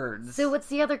curds. So what's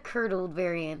the other curdled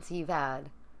variants you've had?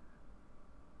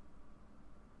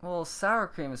 Well, sour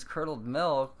cream is curdled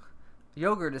milk.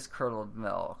 Yogurt is curdled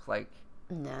milk. Like,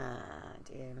 nah,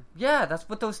 dude. Yeah, that's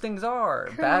what those things are.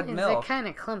 Bad milk. It kind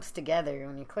of clumps together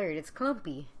when you curd. It's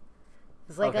clumpy.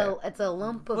 It's like it's a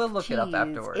lump of cheese. We'll look it up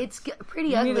afterwards. It's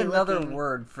pretty ugly. You need another looking.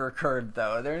 Word for curd,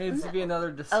 though. There needs to be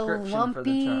another description for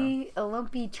the term. A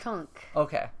lumpy chunk.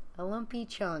 Okay. A lumpy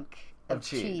chunk of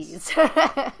cheese.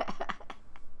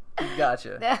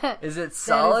 Gotcha. Is it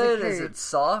solid? Is it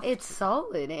soft? It's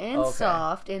solid and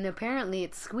soft, and apparently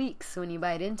it squeaks when you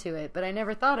bite into it, but I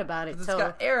never thought about it. It's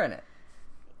got air in it.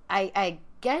 I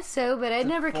guess so, but I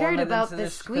never cared about the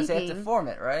squeaking. Because they have to form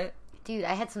it, right? Dude,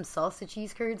 I had some salsa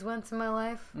cheese curds once in my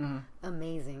life. Mm-hmm.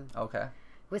 Amazing. Okay.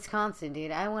 Wisconsin, dude.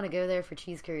 I want to go there for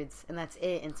cheese curds, and that's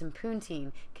it. And some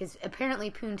poutine, because apparently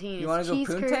poutine is cheese curd. You want to go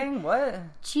poontang? What?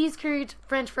 Cheese curds,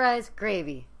 French fries,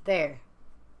 gravy. There.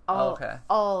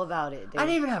 All about it, dude. I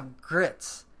didn't even have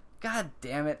grits. God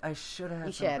damn it! I should have.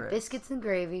 You should have biscuits and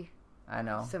gravy. I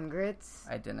know. Some grits.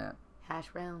 I didn't. Hash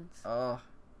browns. Oh.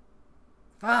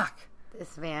 Fuck.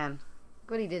 This man.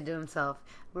 What he did to himself.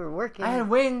 We were working. I had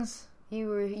wings.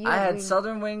 I had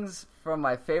southern wings from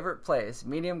my favorite place.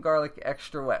 Medium garlic,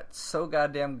 extra wet. So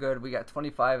goddamn good. We got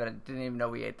 25 and I didn't even know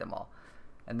we ate them all.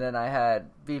 And then I had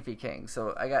Beefy King.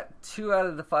 So I got 2 out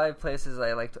of the 5 places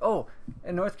I liked. Oh,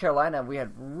 in North Carolina, we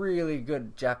had really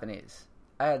good Japanese.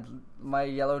 I had my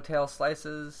yellowtail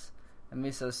slices and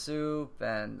miso soup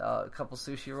and a couple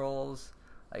sushi rolls.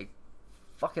 Like,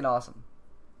 fucking awesome.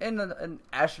 In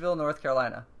Asheville, North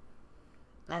Carolina.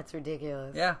 That's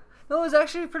ridiculous. Yeah. No, it was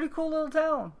actually a pretty cool little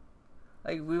town.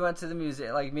 Like, we went to the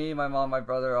museum. Like, me, my mom, my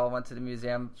brother all went to the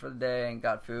museum for the day and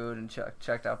got food and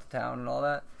checked out the town and all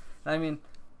that. And I mean,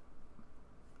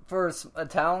 for a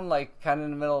town, like, kind of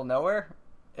in the middle of nowhere,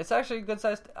 it's actually a good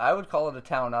sized. I would call it a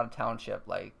town, not a township.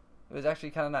 Like, it was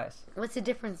actually kind of nice. What's the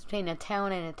difference between a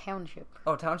town and a township?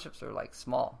 Oh, townships are, like,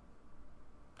 small.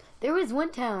 There was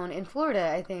one town in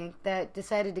Florida, I think, that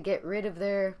decided to get rid of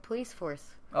their police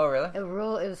force. Oh, really? It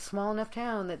was a small enough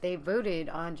town that they voted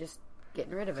on just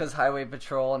getting rid of it. Because highway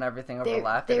patrol and everything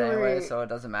overlapped it anyway, so it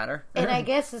doesn't matter. And I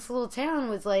guess this little town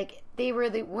was like, they were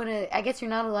I guess you're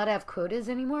not allowed to have quotas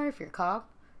anymore if you're a cop.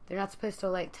 They're not supposed to,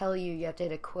 like, tell you have to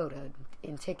hit a quota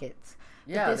in tickets.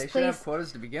 Yeah, they should have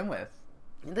quotas to begin with.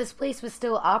 This place was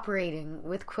still operating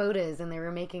with quotas, and they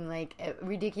were making, like, a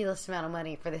ridiculous amount of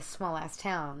money for this small-ass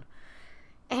town.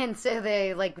 And so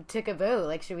they, like, took a vote,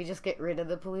 like, should we just get rid of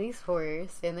the police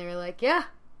force? And they were like, yeah,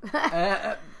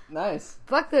 Nice.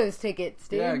 Fuck those tickets,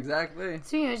 dude. Yeah, exactly.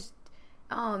 So,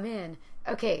 oh, man.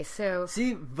 Okay, so...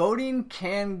 See, voting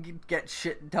can get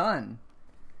shit done.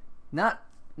 Not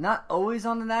always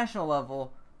on the national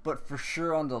level, but for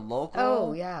sure on the local.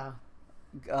 Oh, yeah.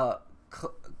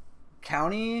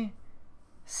 County,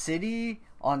 city,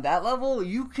 on that level,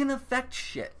 you can affect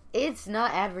shit. It's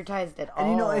not advertised at all.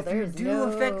 And you know, if you do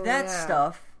affect that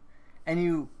stuff, and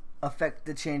you affect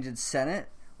the change in Senate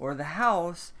or the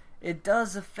House, it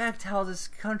does affect how this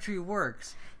country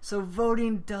works. So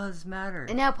voting does matter.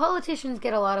 And now politicians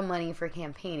get a lot of money for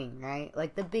campaigning, right?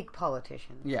 Like the big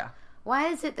politicians. Yeah. Why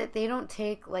is it that they don't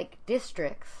take, like,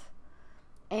 districts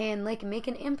and, like, make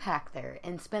an impact there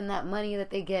and spend that money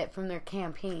that they get from their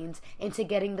campaigns into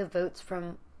getting the votes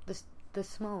from the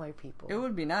smaller people? It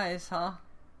would be nice, huh?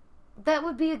 That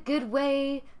would be a good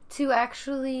way to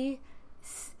actually,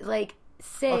 like,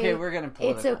 say, okay, we're getting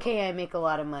political. It's okay, I make a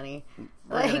lot of money.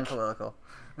 We're getting political.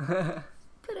 But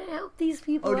I help these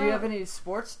people do you have any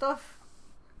sports stuff?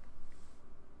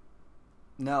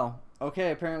 No.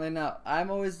 Okay, apparently not. I'm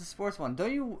always the sports one.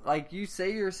 Don't you, like, you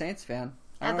say you're a Saints fan.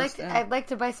 I'd like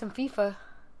to buy some FIFA.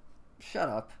 Shut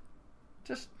up.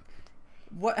 Just,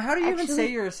 what? How do you even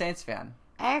say you're a Saints fan?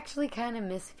 I actually kind of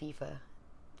miss FIFA.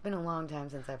 It's been a long time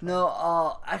since I've played.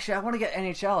 No, actually, I want to get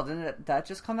NHL. Didn't that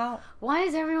just come out? Why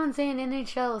is everyone saying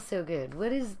NHL is so good?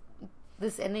 What is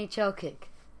this NHL kick?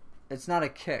 It's not a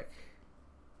kick.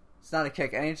 It's not a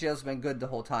kick. NHL's been good the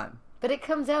whole time. But it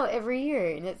comes out every year,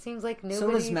 and it seems like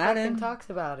nobody fucking talks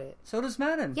about it. So does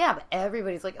Madden. Yeah, but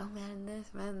everybody's like, oh, Madden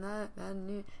this, Madden that,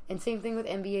 Madden... And same thing with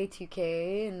NBA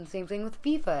 2K, and same thing with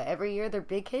FIFA. Every year, they're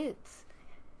big hits.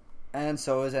 And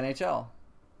so is NHL.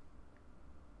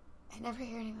 I never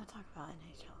hear anyone talk about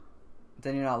NHL.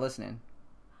 Then you're not listening.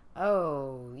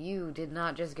 Oh, you did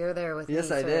not just go there with me,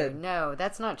 Yes, I sir. did. No,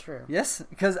 that's not true. Yes,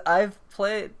 because I've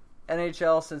played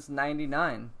NHL since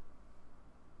 '99.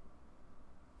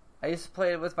 I used to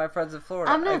play it with my friends in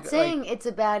Florida. I'm not saying it's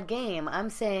a bad game.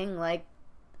 I'm saying, like,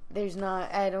 there's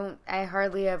not... I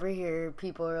hardly ever hear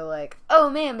people are like, oh,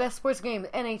 man, best sports game,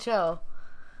 NHL.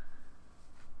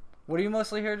 What do you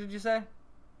mostly hear, did you say?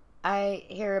 I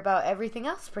hear about everything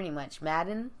else, pretty much.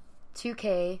 Madden,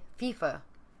 2K, FIFA,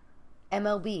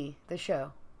 MLB, the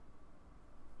show.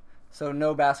 So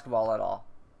no basketball at all?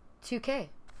 2K.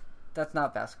 That's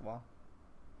not basketball.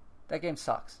 That game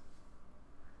sucks.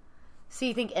 So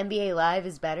you think NBA Live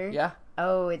is better? Yeah.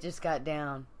 Oh, it just got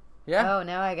down. Yeah. Oh,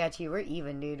 now I got you. We're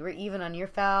even, dude. We're even on your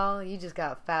foul. You just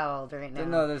got fouled right now.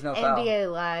 No, there's no foul.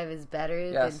 NBA Live is better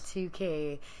than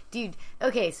 2K. Dude,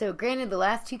 okay, so granted the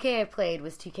last 2K I played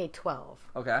was 2K12.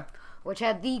 Okay. Which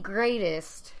had the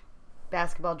greatest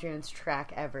Basketball Jones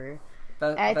track ever.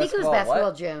 I think it was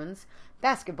Basketball Jones.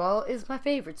 Basketball is my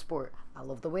favorite sport. I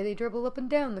love the way they dribble up and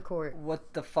down the court.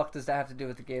 What the fuck does that have to do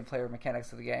with the gameplay or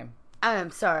mechanics of the game?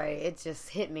 I'm sorry, it just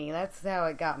hit me. That's how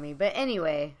it got me. But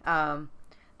anyway, I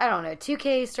don't know.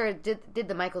 2K did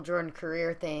the Michael Jordan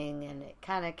career thing, and it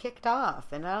kind of kicked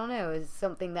off. And I don't know, it's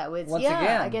something that was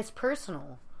I guess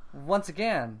personal. Once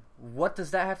again, what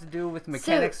does that have to do with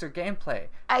mechanics or gameplay?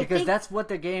 Because that's what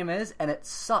their game is, and it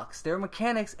sucks. Their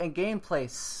mechanics and gameplay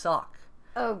suck.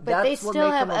 Oh, but they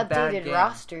still have updated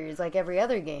rosters like every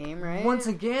other game, right? Once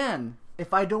again,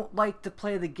 if I don't like to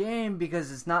play the game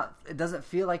because it doesn't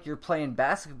feel like you're playing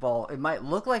basketball, it might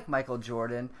look like Michael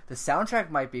Jordan, the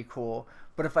soundtrack might be cool,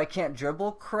 but if I can't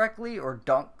dribble correctly or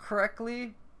dunk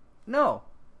correctly, no.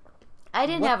 I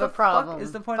didn't have a problem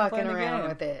is the point fucking of around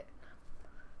with it.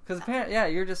 Because apparently,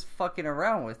 you're just fucking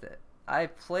around with it. I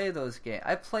play those games.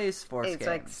 I play sports games. It's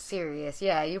like serious.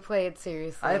 Yeah, you play it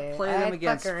seriously. I play them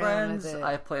against friends.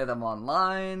 I play them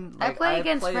online. I play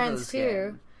against friends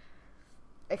too.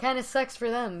 It kind of sucks for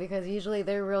them because usually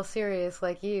they're real serious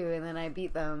like you, and then I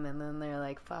beat them, and then they're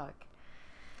like, fuck.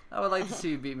 I would like to see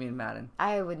you beat me in Madden.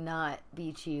 I would not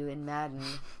beat you in Madden.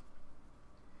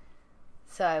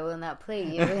 So I will not play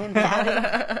you in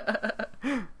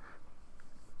Madden.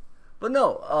 But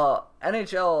no,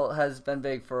 NHL has been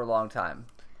big for a long time.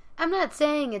 I'm not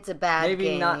saying it's a bad game.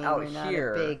 Maybe not out Not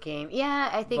here. a big game. Yeah,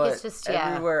 I think it's just,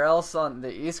 everywhere else on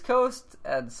the East Coast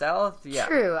and South, yeah.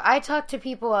 True. I talk to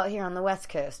people out here on the West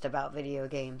Coast about video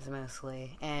games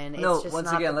mostly, and it's just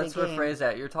once not again, the let's big game. rephrase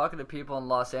that. You're talking to people in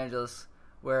Los Angeles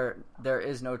where there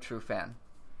is no true fan.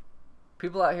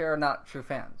 People out here are not true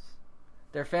fans.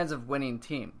 They're fans of winning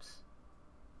teams.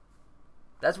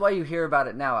 That's why you hear about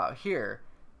it now out here,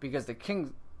 because the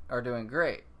Kings are doing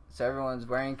great. So everyone's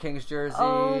wearing Kings jerseys.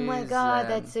 Oh my god,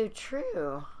 that's so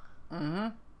true. Mm-hmm.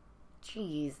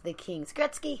 Jeez, the Kings.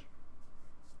 Gretzky.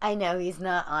 I know he's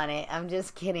not on it. I'm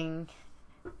just kidding.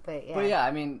 But yeah. But yeah,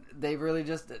 I mean, they really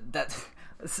just...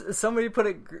 Somebody put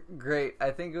it great.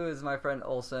 I think it was my friend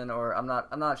Olson, or I'm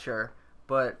not sure,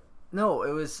 but no,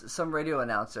 it was some radio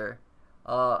announcer.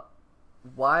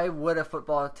 Why would a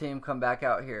football team come back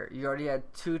out here? You already had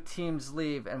 2 teams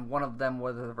leave, and one of them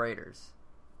were the Raiders.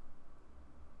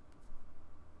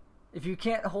 If you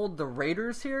can't hold the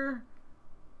Raiders here,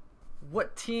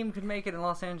 what team could make it in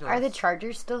Los Angeles? Are the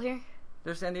Chargers still here?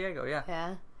 They're San Diego, yeah.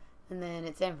 Yeah. And then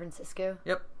it's San Francisco.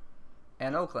 Yep.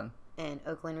 And Oakland. And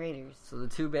Oakland Raiders. So the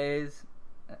 2 bays,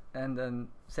 and then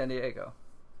San Diego.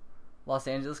 Los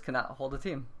Angeles cannot hold a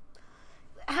team.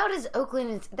 How does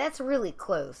Oakland... That's really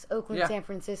close. Oakland, yeah. San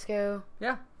Francisco.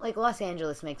 Yeah. Like, Los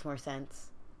Angeles makes more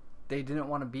sense. They didn't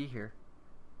want to be here.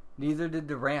 Neither did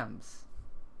the Rams.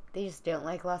 They just don't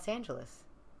like Los Angeles.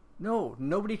 No,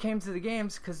 nobody came to the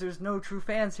games because there's no true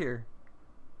fans here.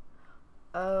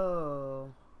 Oh.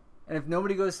 And if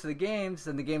nobody goes to the games,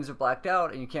 then the games are blacked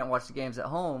out and you can't watch the games at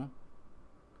home.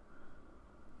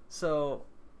 So,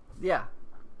 yeah.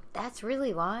 That's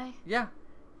really why? Yeah.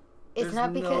 It's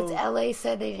not because LA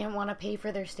said they didn't want to pay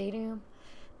for their stadium?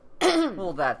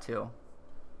 Well, that too.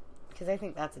 Because I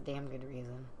think that's a damn good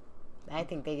reason. I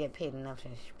think they get paid enough to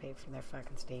pay for their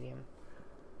fucking stadium.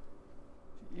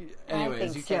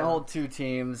 Anyways, you can't hold 2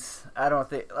 teams. I don't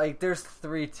think... Like, there's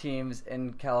 3 teams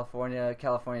in California.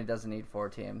 California doesn't need 4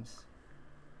 teams.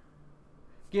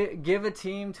 Give a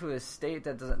team to a state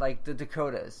that doesn't... Like, the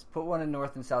Dakotas. Put one in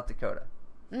North and South Dakota.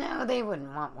 No, they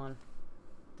wouldn't want one.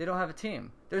 They don't have a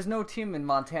team. There's no team in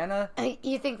Montana.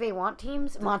 You think they want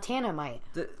teams? Montana might.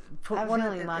 Put one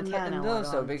in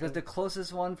those, though, because the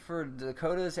closest one for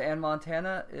Dakotas and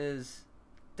Montana is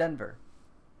Denver.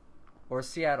 Or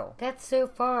Seattle. That's so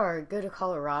far. Go to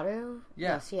Colorado?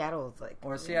 Yeah. No, Seattle's like...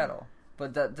 Or Seattle.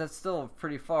 But that's still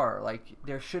pretty far. Like,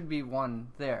 there should be one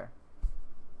there.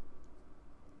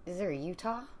 Is there a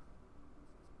Utah?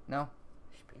 No.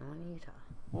 Should be one in Utah.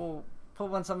 Well, put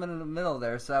one something in the middle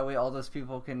there so that way all those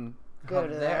people can go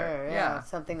to there. Yeah.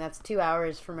 Something that's 2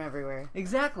 hours from everywhere.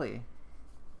 Exactly.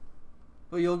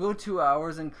 Well, you'll go 2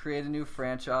 hours and create a new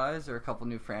franchise or a couple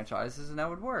new franchises and that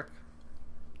would work.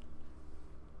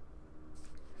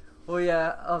 Well,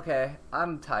 yeah, okay.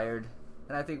 I'm tired.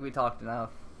 And I think we talked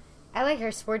enough. I like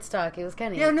our sports talk. It was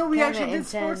kind of Yeah, no, we actually did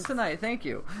sports tonight. Thank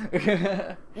you.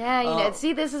 Yeah, you know,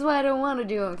 see, this is why I don't want to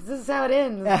do them. Because this is how it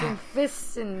ends.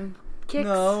 Fists and kicks.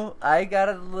 No, I got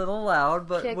a little loud,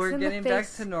 but Kicks we're getting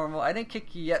back to normal. I didn't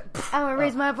kick you yet. I'm going to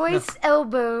raise my voice. No.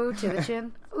 Elbow to the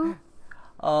chin. Ooh.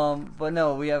 But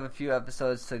no, we have a few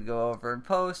episodes to go over and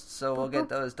post, so we'll get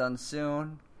those done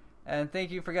soon. And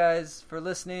thank you guys for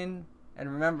listening. And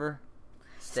remember,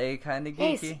 stay kind of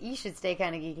geeky. Hey, you should stay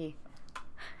kind of geeky.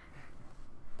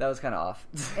 That was kind of off.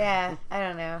 Yeah, I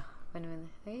don't know.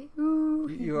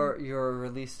 You're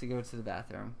released to go to the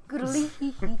bathroom.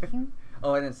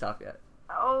 Oh, I didn't stop yet.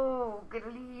 Oh,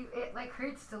 it like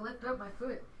hurts to lift up my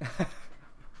foot.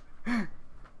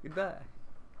 Goodbye.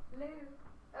 Hello.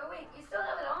 Oh wait, you still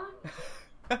have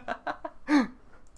it on?